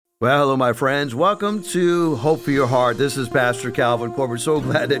Well, hello, my friends. Welcome to Hope for Your Heart. This is Pastor Calvin Corbett. So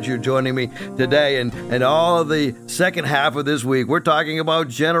glad that you're joining me today. And all of the second half of this week, we're talking about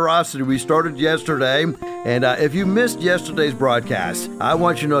generosity. We started yesterday. And if you missed yesterday's broadcast, I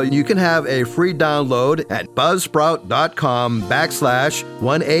want you to know you can have a free download at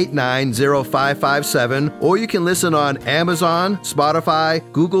buzzsprout.com/1890557, or you can listen on Amazon,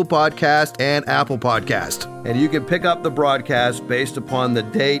 Spotify, Google Podcast, and Apple Podcast. And you can pick up the broadcast based upon the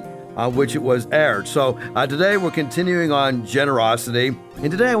date on which it was aired. So today we're continuing on generosity.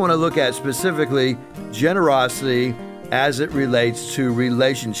 And today I want to look at specifically generosity as it relates to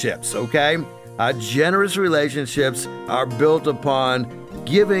relationships, okay? Generous relationships are built upon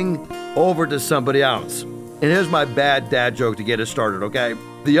giving over to somebody else. And here's my bad dad joke to get us started, okay?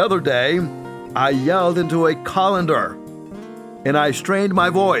 The other day, I yelled into a colander and I strained my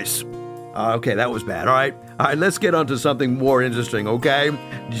voice. Okay, that was bad. All right, let's get on to something more interesting, okay?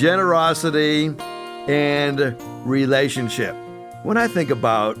 Generosity and relationship. When I think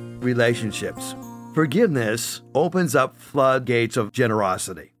about relationships, forgiveness opens up floodgates of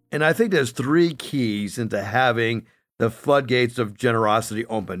generosity. And I think there's three keys into having the floodgates of generosity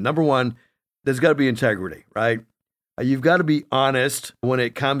open. Number one, there's got to be integrity, right? You've got to be honest when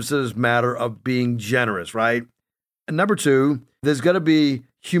it comes to this matter of being generous, right? And number two, there's got to be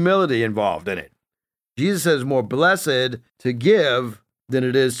humility involved in it. Jesus says more blessed to give than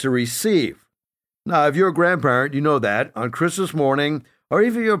it is to receive. Now, if you're a grandparent, you know that on Christmas morning, or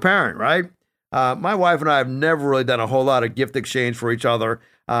even you're a parent, right? My wife and I have never really done a whole lot of gift exchange for each other.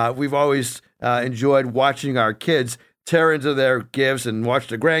 We've always enjoyed watching our kids tear into their gifts and watch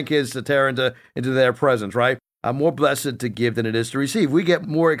the grandkids to tear into their presents, right? More blessed to give than it is to receive. We get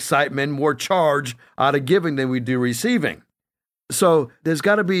more excitement, more charge out of giving than we do receiving. So there's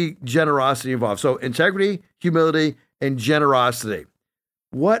got to be generosity involved. So integrity, humility, and generosity.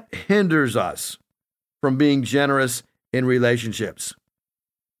 What hinders us from being generous in relationships?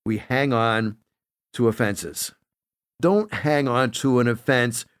 We hang on to offenses. Don't hang on to an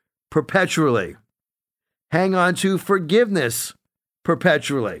offense perpetually. Hang on to forgiveness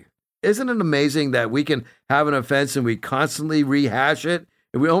perpetually. Isn't it amazing that we can have an offense and we constantly rehash it?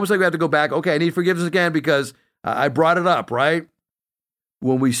 And we almost like we have to go back, okay, I need forgiveness again because I brought it up, right?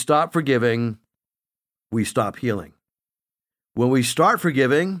 When we stop forgiving, we stop healing. When we start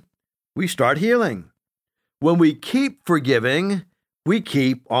forgiving, we start healing. When we keep forgiving, we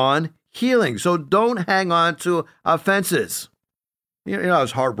keep on healing. So don't hang on to offenses. You know, I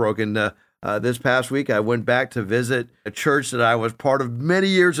was heartbroken this past week. I went back to visit a church that I was part of many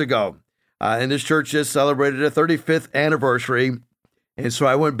years ago. And this church just celebrated their 35th anniversary. And so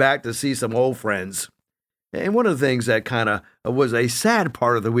I went back to see some old friends. And one of the things that kind of was a sad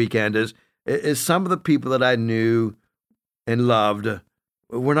part of the weekend is some of the people that I knew and loved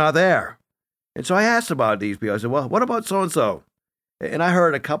were not there. And so I asked about these people. I said, well, what about so-and-so? And I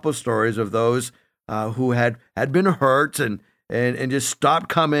heard a couple of stories of those who had been hurt and just stopped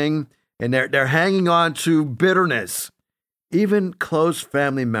coming, and they're hanging on to bitterness. Even close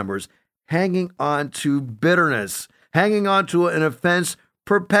family members hanging on to bitterness, hanging on to an offense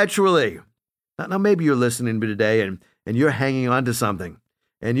perpetually. Now, maybe you're listening to me today and you're hanging on to something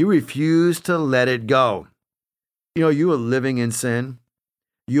and you refuse to let it go. You know, you are living in sin.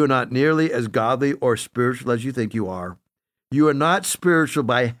 You are not nearly as godly or spiritual as you think you are. You are not spiritual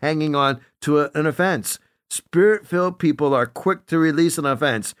by hanging on to an offense. Spirit-filled people are quick to release an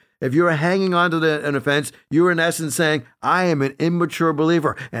offense. If you're hanging on to an offense, you're in essence saying, I am an immature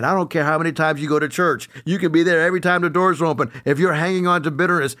believer, and I don't care how many times you go to church. You can be there every time the doors are open. If you're hanging on to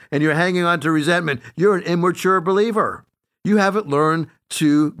bitterness and you're hanging on to resentment, you're an immature believer. You haven't learned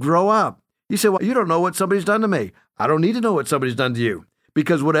to grow up. You say, well, you don't know what somebody's done to me. I don't need to know what somebody's done to you,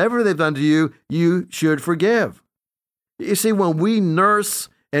 because whatever they've done to you, you should forgive. You see, when we nurse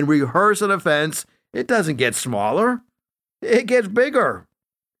and rehearse an offense, it doesn't get smaller. It gets bigger.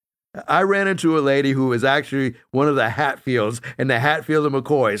 I ran into a lady who was actually one of the Hatfields in the Hatfield and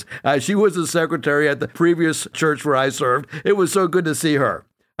McCoys. She was the secretary at the previous church where I served. It was so good to see her.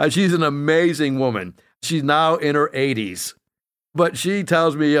 She's an amazing woman. She's now in her 80s. But she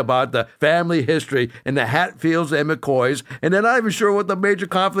tells me about the family history in the Hatfields and McCoys, and they're not even sure what the major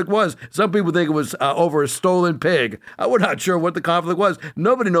conflict was. Some people think it was over a stolen pig. We're not sure what the conflict was.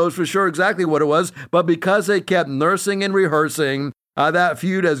 Nobody knows for sure exactly what it was, but because they kept nursing and rehearsing, that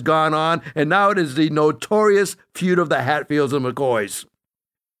feud has gone on, and now it is the notorious feud of the Hatfields and McCoys.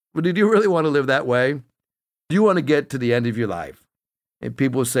 But did you really want to live that way? Do you want to get to the end of your life and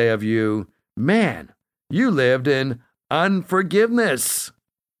people say of you, man, you lived in unforgiveness?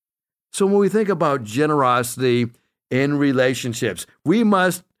 So when we think about generosity in relationships, we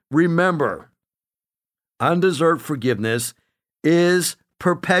must Remember, undeserved forgiveness is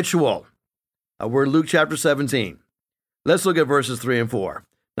perpetual. We're in Luke chapter 17. Let's look at verses 3 and 4.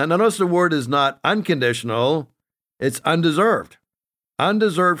 Now, notice the word is not unconditional, it's undeserved.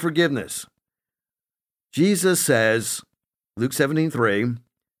 Undeserved forgiveness. Jesus says, Luke 17:3,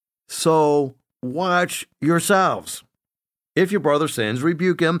 so watch yourselves. If your brother sins,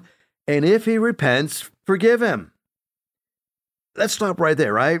 rebuke him, and if he repents, forgive him. Let's stop right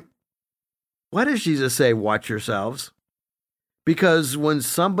there, right? Why does Jesus say, watch yourselves? Because when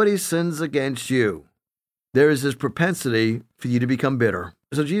somebody sins against you, there is this propensity for you to become bitter.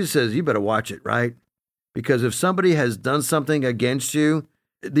 So Jesus says, you better watch it, right? Because if somebody has done something against you,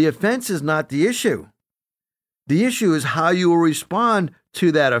 the offense is not the issue. The issue is how you will respond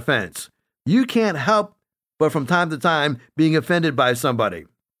to that offense. You can't help but from time to time being offended by somebody.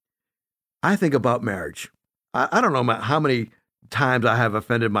 I think about marriage. I don't know how many times I have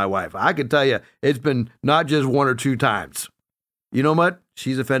offended my wife. I can tell you it's been not just one or two times. You know what?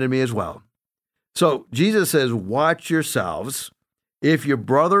 She's offended me as well. So Jesus says, watch yourselves. If your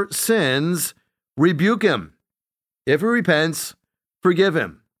brother sins, rebuke him. If he repents, forgive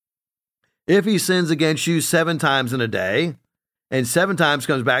him. If he sins against you 7 times in a day, and 7 times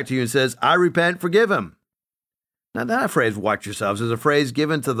comes back to you and says, I repent, forgive him. Now, that phrase, watch yourselves, is a phrase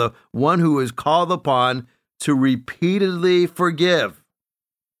given to the one who is called upon to repeatedly forgive.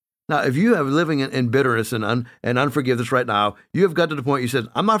 Now, if you have living in bitterness and unforgiveness right now, you have got to the point you said,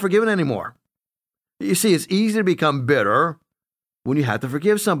 I'm not forgiven anymore. You see, it's easy to become bitter when you have to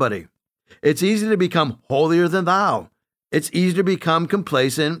forgive somebody. It's easy to become holier than thou. It's easy to become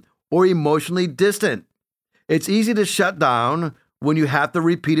complacent or emotionally distant. It's easy to shut down when you have to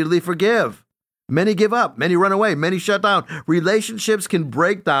repeatedly forgive. Many give up, many run away, many shut down. Relationships can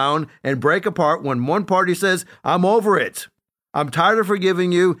break down and break apart when one party says, I'm over it. I'm tired of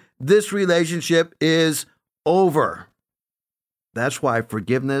forgiving you. This relationship is over. That's why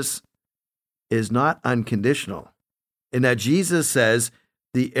forgiveness is not unconditional. And that Jesus says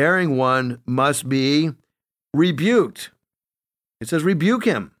the erring one must be rebuked. It says rebuke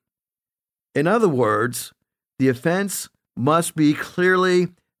him. In other words, the offense must be clearly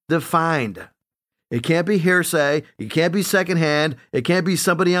defined. It can't be hearsay. It can't be secondhand. It can't be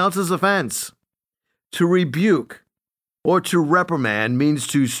somebody else's offense. To rebuke or to reprimand means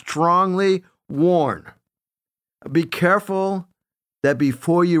to strongly warn. Be careful that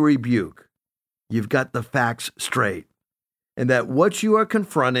before you rebuke, you've got the facts straight, and that what you are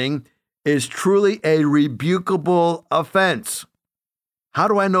confronting is truly a rebukable offense. How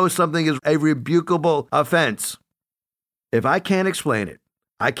do I know something is a rebukable offense? If I can't explain it,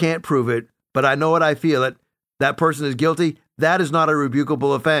 I can't prove it, but I know it, I feel it, that person is guilty, that is not a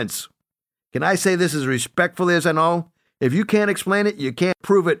rebukable offense. Can I say this as respectfully as I know? If you can't explain it, you can't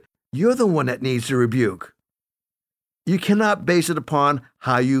prove it, you're the one that needs to rebuke. You cannot base it upon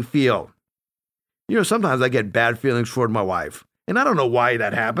how you feel. You know, sometimes I get bad feelings toward my wife, and I don't know why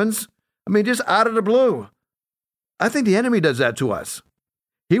that happens. I mean, just out of the blue. I think the enemy does that to us.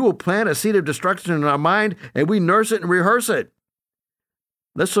 He will plant a seed of destruction in our mind, and we nurse it and rehearse it.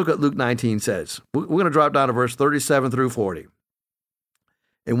 Let's look at Luke 19 says. We're going to drop down to verse 37 through 40.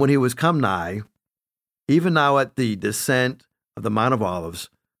 And when he was come nigh, even now at the descent of the Mount of Olives,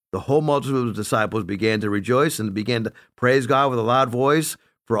 the whole multitude of the disciples began to rejoice and began to praise God with a loud voice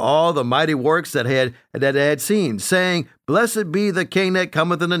for all the mighty works that they had seen, saying, Blessed be the King that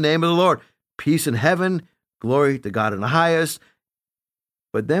cometh in the name of the Lord. Peace in heaven, glory to God in the highest.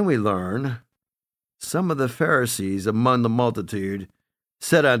 But then we learn, some of the Pharisees among the multitude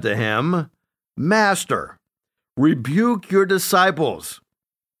said unto him, Master, rebuke your disciples.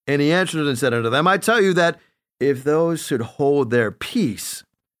 And he answered and said unto them, I tell you that if those should hold their peace,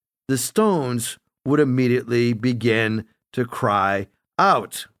 the stones would immediately begin to cry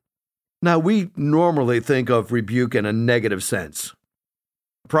out. Now, we normally think of rebuke in a negative sense.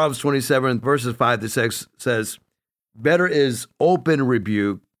 Proverbs 27, verses 5 to 6 says, Better is open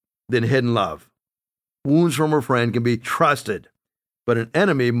rebuke than hidden love. Wounds from a friend can be trusted, but an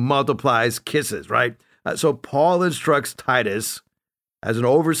enemy multiplies kisses, right? So Paul instructs Titus, as an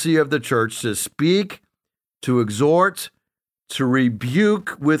overseer of the church, to speak, to exhort, to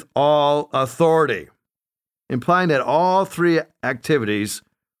rebuke with all authority, implying that all 3 activities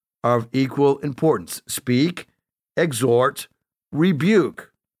are of equal importance. Speak, exhort, rebuke.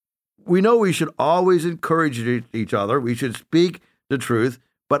 We know we should always encourage each other. We should speak the truth.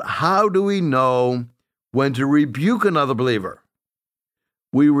 But how do we know when to rebuke another believer?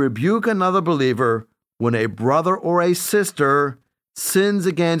 We rebuke another believer when a brother or a sister sins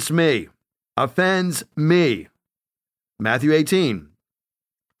against me, offends me. Matthew 18.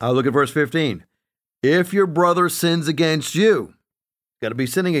 Look at verse 15. If your brother sins against you, got to be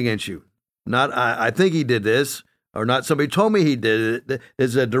sinning against you. Not, I think he did this, or not somebody told me he did it.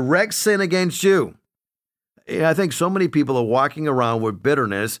 It's a direct sin against you. I think so many people are walking around with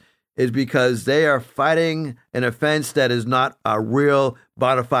bitterness is because they are fighting an offense that is not a real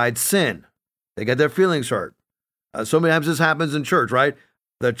bona fide sin. They get their feelings hurt. So many times this happens in church, right?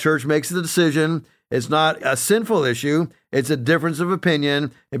 The church makes the decision. It's not a sinful issue. It's a difference of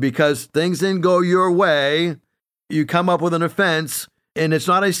opinion. And because things didn't go your way, you come up with an offense, and it's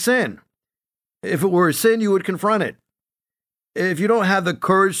not a sin. If it were a sin, you would confront it. If you don't have the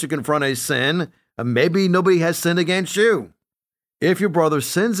courage to confront a sin, maybe nobody has sinned against you. If your brother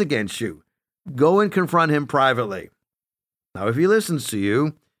sins against you, go and confront him privately. Now, if he listens to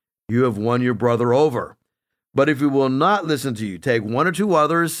you, you have won your brother over. But if he will not listen to you, take one or two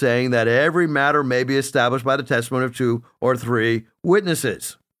others, saying that every matter may be established by the testimony of 2 or 3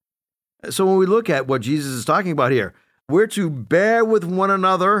 witnesses. So when we look at what Jesus is talking about here, we're to bear with one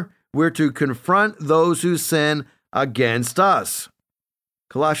another. We're to confront those who sin against us.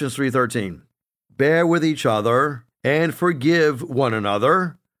 Colossians 3:13. Bear with each other and forgive one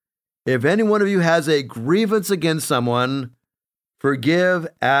another. If any one of you has a grievance against someone, forgive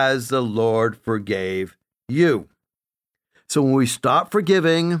as the Lord forgave you. So when we stop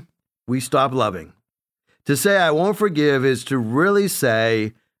forgiving, we stop loving. To say I won't forgive is to really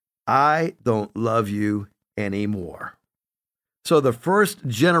say, I don't love you anymore. So the first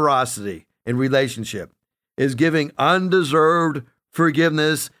generosity in relationship is giving undeserved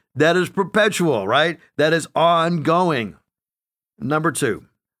forgiveness that is perpetual, right? That is ongoing. Number 2,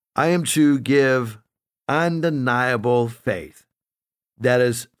 I am to give undeniable faith that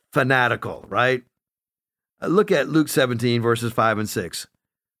is fanatical, right? Look at Luke 17, verses 5 and 6.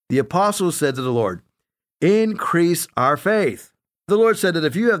 The apostles said to the Lord, increase our faith. The Lord said that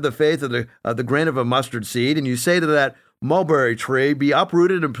if you have the faith of the grain of a mustard seed, and you say to that mulberry tree, be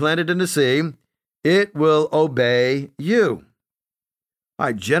uprooted and planted in the sea, it will obey you. All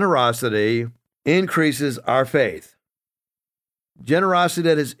right, generosity increases our faith. Generosity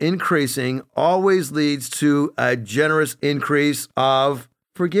that is increasing always leads to a generous increase of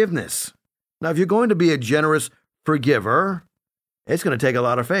forgiveness. Now, if you're going to be a generous forgiver, it's going to take a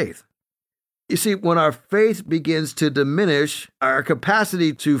lot of faith. You see, when our faith begins to diminish, our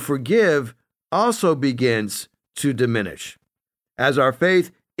capacity to forgive also begins to diminish. As our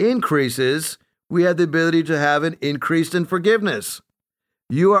faith increases, we have the ability to have an increase in forgiveness.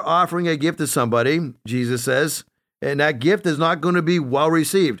 You are offering a gift to somebody, Jesus says, and that gift is not going to be well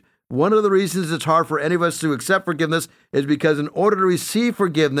received. One of the reasons it's hard for any of us to accept forgiveness is because in order to receive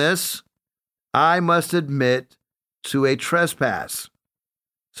forgiveness, I must admit to a trespass.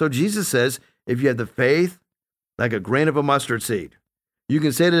 So Jesus says, if you have the faith like a grain of a mustard seed, you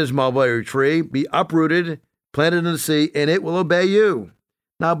can say to this mulberry tree, be uprooted, planted in the sea, and it will obey you.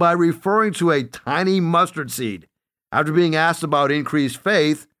 Now, by referring to a tiny mustard seed, after being asked about increased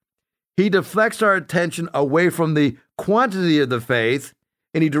faith, he deflects our attention away from the quantity of the faith,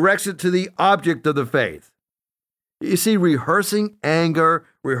 and he directs it to the object of the faith. You see, rehearsing anger,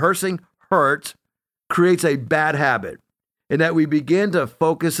 rehearsing hurt creates a bad habit, in that we begin to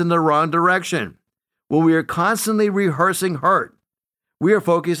focus in the wrong direction. When we are constantly rehearsing hurt, we are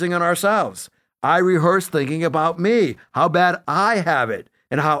focusing on ourselves. I rehearse thinking about me, how bad I have it,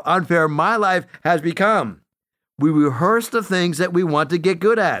 and how unfair my life has become. We rehearse the things that we want to get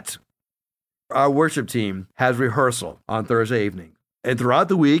good at. Our worship team has rehearsal on Thursday evening, and throughout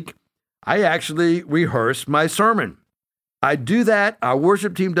the week, I actually rehearse my sermon. I do that, our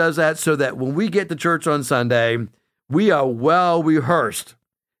worship team does that, so that when we get to church on Sunday, we are well rehearsed.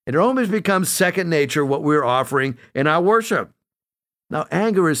 And it almost becomes second nature what we're offering in our worship. Now,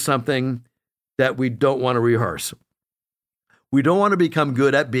 anger is something that we don't want to rehearse. We don't want to become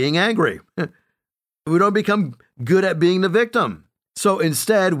good at being angry. We don't become good at being the victim. So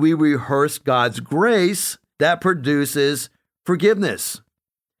instead, we rehearse God's grace that produces forgiveness.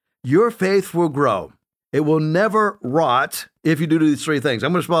 Your faith will grow. It will never rot if you do these 3 things.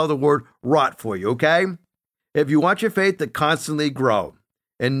 I'm going to spell out the word rot for you, okay? If you want your faith to constantly grow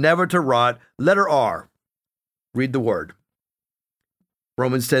and never to rot, letter R, read the word.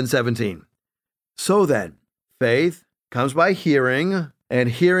 Romans 10:17. So then, faith comes by hearing, and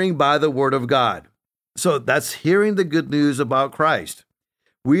hearing by the word of God. So that's hearing the good news about Christ.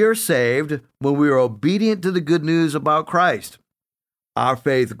 We are saved when we are obedient to the good news about Christ. Our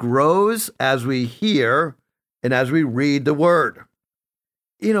faith grows as we hear and as we read the word.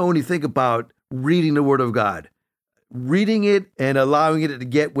 You know, when you think about reading the word of God, reading it and allowing it to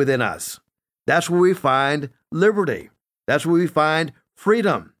get within us, that's where we find liberty. That's where we find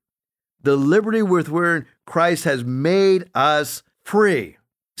freedom. The liberty with wherein Christ has made us free.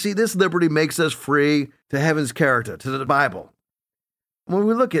 See, this liberty makes us free to heaven's character, to the Bible. When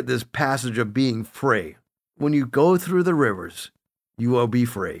we look at this passage of being free, when you go through the rivers, you will be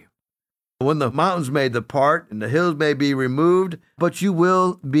free. When the mountains may depart and the hills may be removed, but you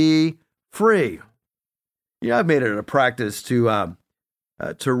will be free. I've made it a practice to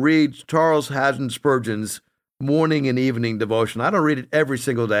read Charles Haddon Spurgeon's morning and evening devotion. I don't read it every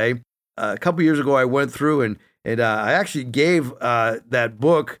single day. A couple years ago, I went through and I actually gave that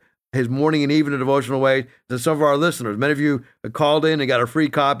book, his morning and evening devotion, away to some of our listeners. Many of you called in and got a free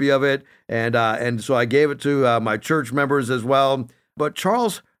copy of it, and so I gave it to my church members as well. But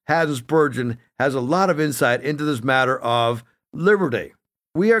Charles Haddon Spurgeon has a lot of insight into this matter of liberty.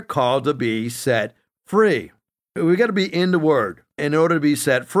 We are called to be set free. We got to be in the Word in order to be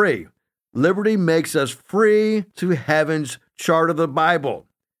set free. Liberty makes us free to heaven's chart of the Bible.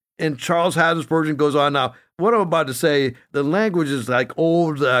 And Charles Haddon Spurgeon goes on now. What I'm about to say, the language is like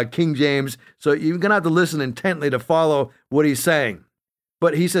old King James, so you're going to have to listen intently to follow what he's saying.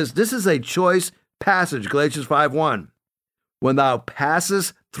 But he says, this is a choice passage, Galatians 5:1. When thou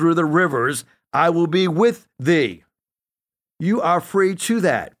passest through the rivers, I will be with thee. You are free to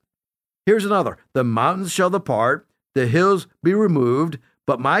that. Here's another. The mountains shall depart, the hills be removed,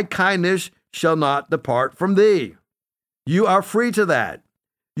 but my kindness shall not depart from thee. You are free to that.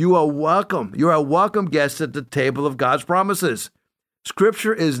 You are welcome. You are a welcome guest at the table of God's promises.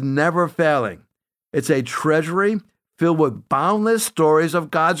 Scripture is never failing. It's a treasury filled with boundless stories of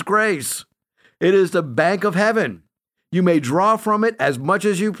God's grace. It is the bank of heaven. You may draw from it as much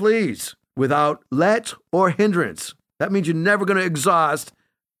as you please without let or hindrance. That means you're never going to exhaust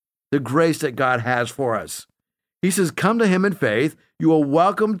the grace that God has for us. He says, come to him in faith. You are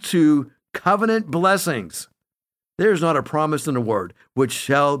welcome to covenant blessings. There is not a promise in the word which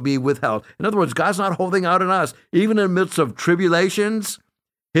shall be withheld. In other words, God's not holding out on us. Even in the midst of tribulations,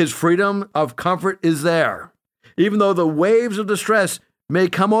 his freedom of comfort is there. Even though the waves of distress may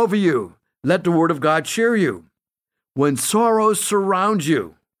come over you, let the word of God cheer you. When sorrows surround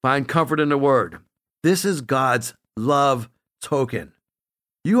you, find comfort in the word. This is God's love token.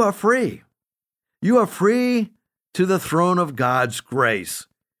 You are free. You are free to the throne of God's grace.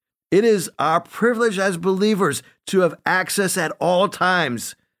 It is our privilege as believers to have access at all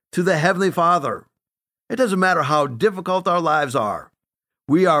times to the Heavenly Father. It doesn't matter how difficult our lives are.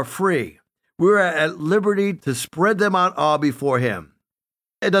 We are free. We're at liberty to spread them out all before him.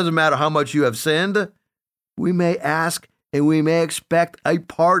 It doesn't matter how much you have sinned. We may ask and we may expect a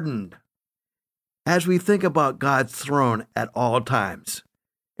pardon. As we think about God's throne at all times,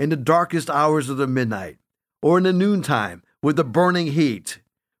 in the darkest hours of the midnight, or in the noontime with the burning heat,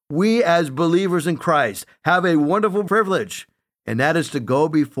 we as believers in Christ have a wonderful privilege, and that is to go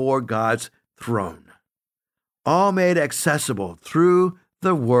before God's throne, all made accessible through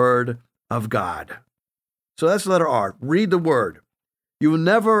the Word of God. So that's letter R. Read the Word. You will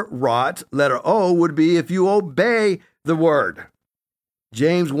never rot. Letter O would be if you obey the Word.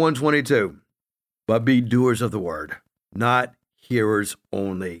 James 1:22. But be doers of the Word, not hearers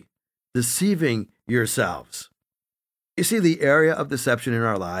only, deceiving yourselves. You see, the area of deception in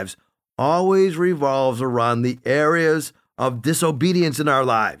our lives always revolves around the areas of disobedience in our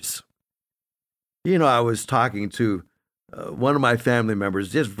lives. I was talking to one of my family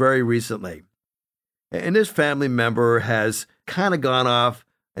members just very recently, and this family member has kind of gone off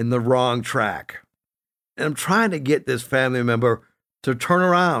in the wrong track. And I'm trying to get this family member to turn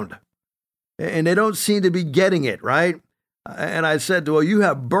around, and they don't seem to be getting it, right? And I said, well, you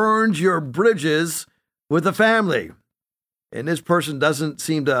have burned your bridges with the family. And this person doesn't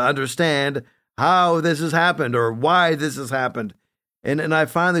seem to understand how this has happened or why this has happened. And I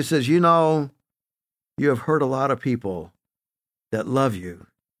finally says, you have hurt a lot of people that love you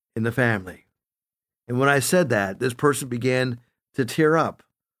in the family. And when I said that, this person began to tear up.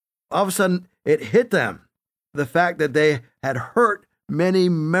 All of a sudden, it hit them, the fact that they had hurt many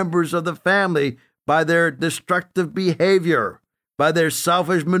members of the family by their destructive behavior, by their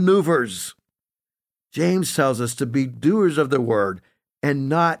selfish maneuvers. James tells us to be doers of the word and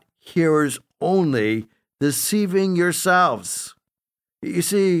not hearers only, deceiving yourselves. You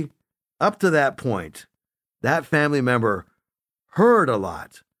see, up to that point, that family member heard a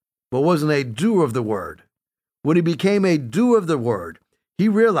lot, but wasn't a doer of the word. When he became a doer of the word, he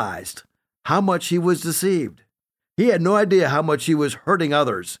realized how much he was deceived. He had no idea how much he was hurting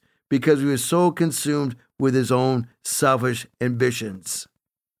others because he was so consumed with his own selfish ambitions.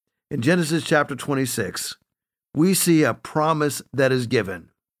 In Genesis chapter 26, we see a promise that is given.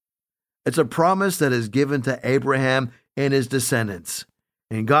 It's a promise that is given to Abraham and his descendants.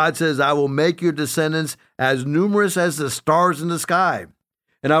 And God says, I will make your descendants as numerous as the stars in the sky,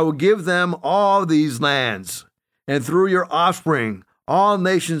 and I will give them all these lands. And through your offspring, all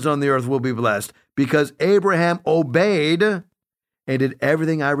nations on the earth will be blessed, because Abraham obeyed and did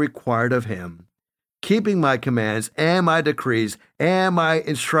everything I required of him, keeping my commands and my decrees and my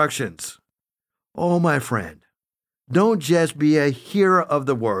instructions. Oh, my friend, don't just be a hearer of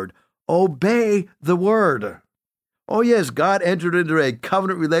the word. Obey the word. Oh, yes, God entered into a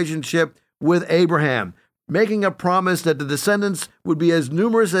covenant relationship with Abraham, making a promise that the descendants would be as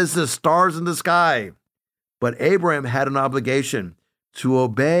numerous as the stars in the sky. But Abraham had an obligation to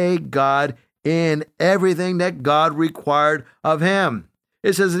obey God in everything that God required of him.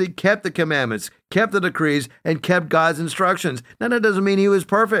 It says that he kept the commandments, kept the decrees, and kept God's instructions. Now, that doesn't mean he was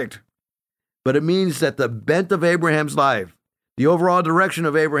perfect, but it means that the bent of Abraham's life, the overall direction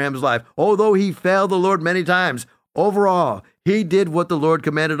of Abraham's life, although he failed the Lord many times, overall, he did what the Lord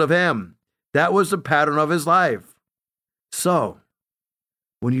commanded of him. That was the pattern of his life. So,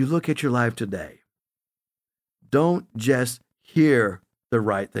 when you look at your life today, don't just hear the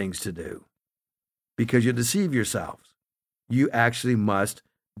right things to do, because you deceive yourselves. You actually must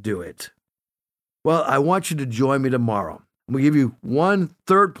do it. Well, I want you to join me tomorrow. I'm going to give you one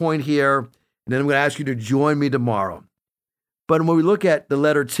third point here, and then I'm going to ask you to join me tomorrow. But when we look at the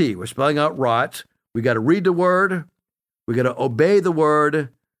letter T, we're spelling out rot. We got to read the word. We got to obey the word.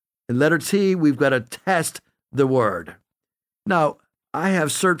 And letter T, we've got to test the word. Now, I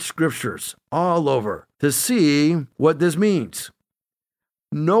have searched scriptures all over to see what this means.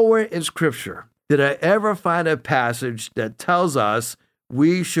 Nowhere in scripture did I ever find a passage that tells us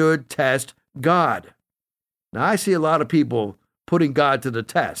we should test God. Now, I see a lot of people putting God to the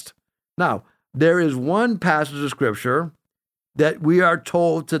test. Now, there is one passage of scripture that we are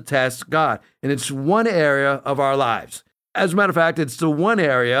told to test God, and it's one area of our lives. As a matter of fact, it's the one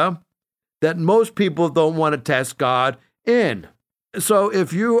area that most people don't want to test God in. So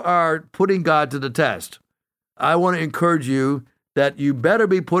if you are putting God to the test, I want to encourage you that you better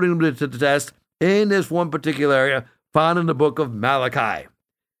be putting him to the test in this one particular area found in the book of Malachi,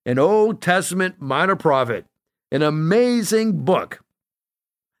 an Old Testament minor prophet, an amazing book.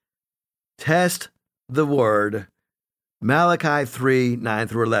 Test the word, Malachi 3, 9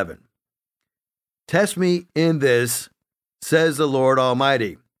 through 11. Test me in this, says the Lord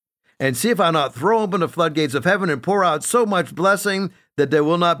Almighty, and see if I not throw open the floodgates of heaven and pour out so much blessing that there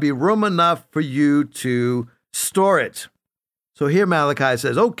will not be room enough for you to store it. So here Malachi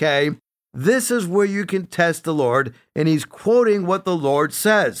says, okay, this is where you can test the Lord, and he's quoting what the Lord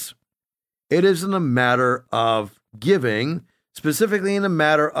says. It isn't a matter of giving, specifically in a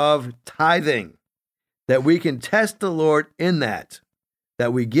matter of tithing, that we can test the Lord in that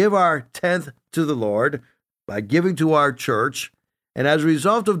we give our tenth to the Lord by giving to our church, and as a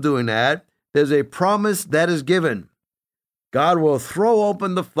result of doing that, there's a promise that is given. God will throw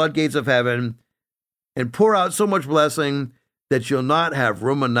open the floodgates of heaven and pour out so much blessing that you'll not have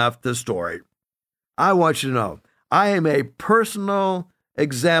room enough to store it. I want you to know, I am a personal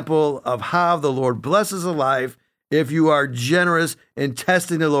example of how the Lord blesses a life if you are generous in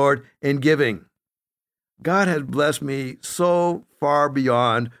testing the Lord in giving. God has blessed me so far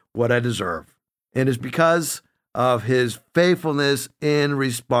beyond what I deserve, and it's because of his faithfulness in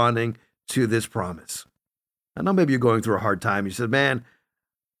responding to this promise. I know maybe you're going through a hard time. You said, man,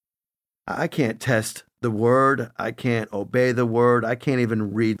 I can't test the word. I can't obey the word. I can't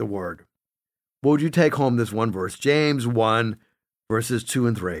even read the word. Well, would you take home this one verse? James 1, verses 2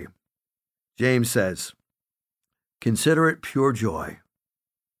 and 3. James says, consider it pure joy,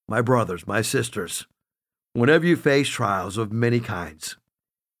 my brothers, my sisters, whenever you face trials of many kinds.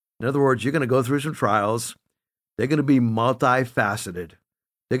 In other words, you're going to go through some trials. They're going to be multifaceted.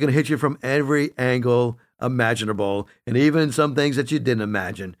 They're going to hit you from every angle imaginable, and even some things that you didn't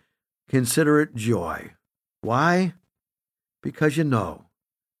imagine. Consider it joy. Why? Because you know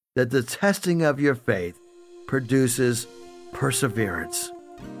that the testing of your faith produces perseverance,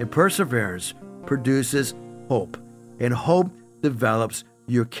 and perseverance produces hope, and hope develops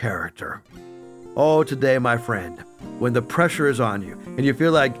your character. Oh, today, my friend, when the pressure is on you and you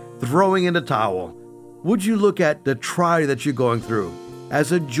feel like throwing in the towel, would you look at the trial that you're going through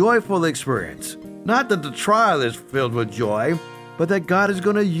as a joyful experience? Not that the trial is filled with joy, but that God is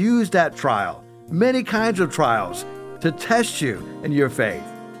going to use that trial, many kinds of trials, to test you in your faith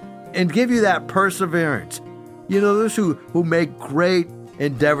and give you that perseverance. You know, those who make great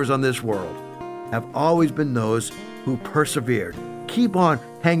endeavors on this world have always been those who persevered. Keep on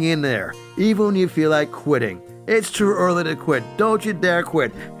hanging in there, even when you feel like quitting. It's too early to quit. Don't you dare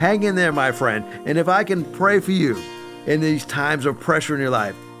quit. Hang in there, my friend. And if I can pray for you, in these times of pressure in your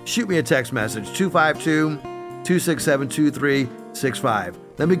life, shoot me a text message, 252-267-2365.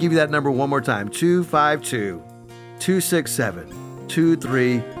 Let me give you that number one more time,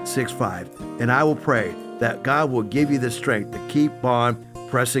 252-267-2365. And I will pray that God will give you the strength to keep on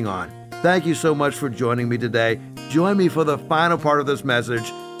pressing on. Thank you so much for joining me today. Join me for the final part of this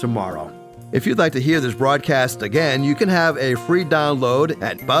message tomorrow. If you'd like to hear this broadcast again, you can have a free download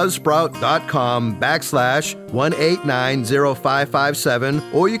at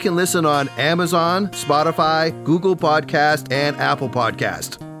buzzsprout.com/1890557, or you can listen on Amazon, Spotify, Google Podcast, and Apple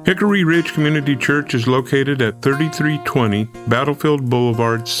Podcast. Hickory Ridge Community Church is located at 3320 Battlefield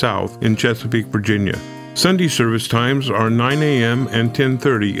Boulevard South in Chesapeake, Virginia. Sunday service times are 9 a.m. and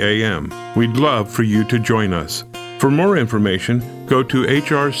 10:30 a.m. We'd love for you to join us. For more information, go to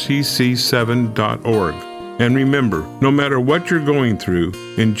hrcc7.org. And remember, no matter what you're going through,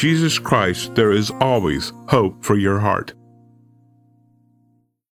 in Jesus Christ there is always hope for your heart.